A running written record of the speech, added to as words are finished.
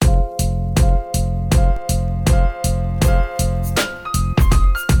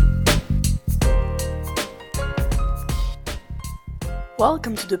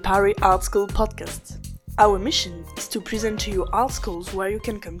Welcome to the Paris Art School podcast. Our mission is to present to you art schools where you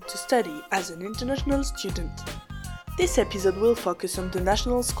can come to study as an international student. This episode will focus on the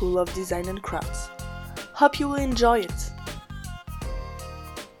National School of Design and Crafts. Hope you will enjoy it.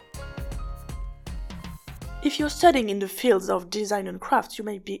 If you're studying in the fields of design and crafts, you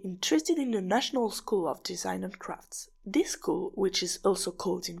may be interested in the National School of Design and Crafts. This school, which is also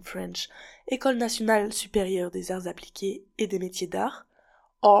called in French École nationale supérieure des arts appliqués et des métiers d'art,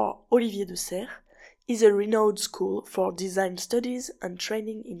 or Olivier de Serres, is a renowned school for design studies and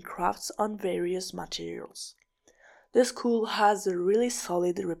training in crafts on various materials. The school has a really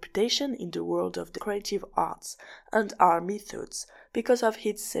solid reputation in the world of the creative arts and art methods because of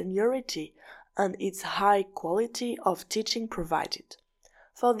its seniority and its high quality of teaching provided.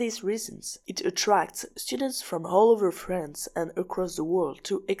 For these reasons, it attracts students from all over France and across the world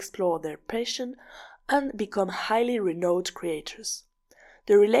to explore their passion and become highly renowned creators.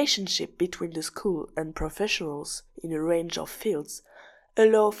 The relationship between the school and professionals in a range of fields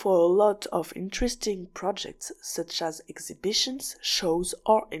allow for a lot of interesting projects such as exhibitions, shows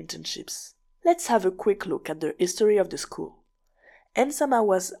or internships. Let's have a quick look at the history of the school. Ensaama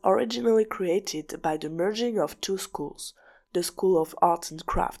was originally created by the merging of two schools, the School of Arts and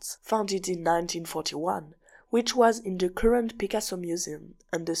Crafts, founded in 1941, which was in the current Picasso Museum,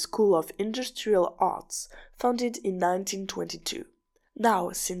 and the School of Industrial Arts, founded in 1922.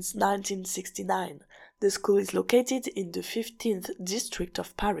 Now, since 1969, the school is located in the 15th district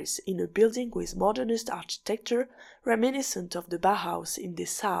of Paris in a building with modernist architecture reminiscent of the Bauhaus in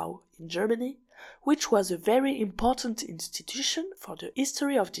Dessau in Germany, which was a very important institution for the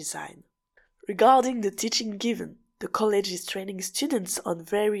history of design. Regarding the teaching given, the college is training students on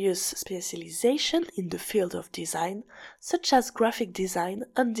various specializations in the field of design, such as graphic design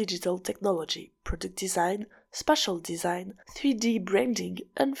and digital technology, product design, spatial design, 3D branding,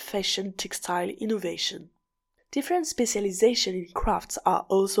 and fashion textile innovation. Different specializations in crafts are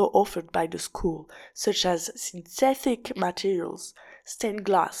also offered by the school, such as synthetic materials, stained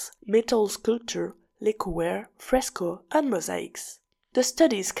glass, metal sculpture, lacquerware, fresco, and mosaics. The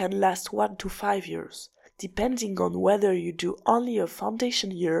studies can last 1 to 5 years, depending on whether you do only a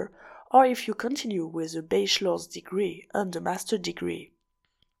foundation year or if you continue with a bachelor's degree and a master's degree.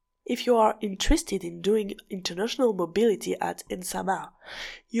 If you are interested in doing international mobility at Ensaama,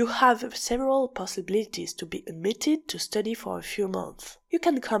 you have several possibilities to be admitted to study for a few months. You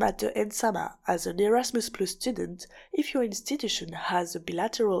can come at the Ensaama as an Erasmus Plus student if your institution has a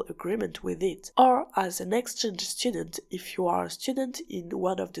bilateral agreement with it, or as an exchange student if you are a student in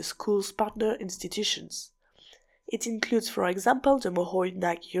one of the school's partner institutions. It includes, for example, the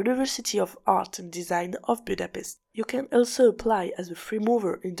Moholy-Nagy University of Art and Design of Budapest. You can also apply as a free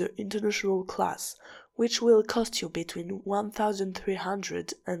mover in the international class, which will cost you between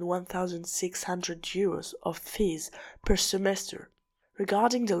 1,300 and 1,600 euros of fees per semester.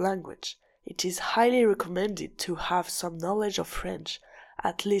 Regarding the language, it is highly recommended to have some knowledge of French,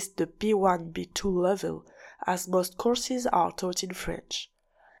 at least the B1-B2 level, as most courses are taught in French.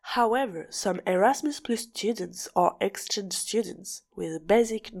 However, some Erasmus Plus students or exchange students with a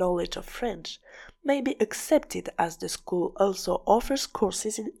basic knowledge of French may be accepted as the school also offers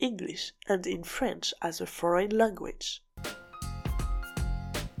courses in English and in French as a foreign language.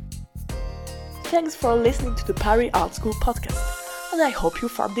 Thanks for listening to the Paris Art School podcast, and I hope you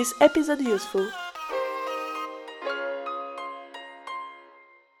found this episode useful.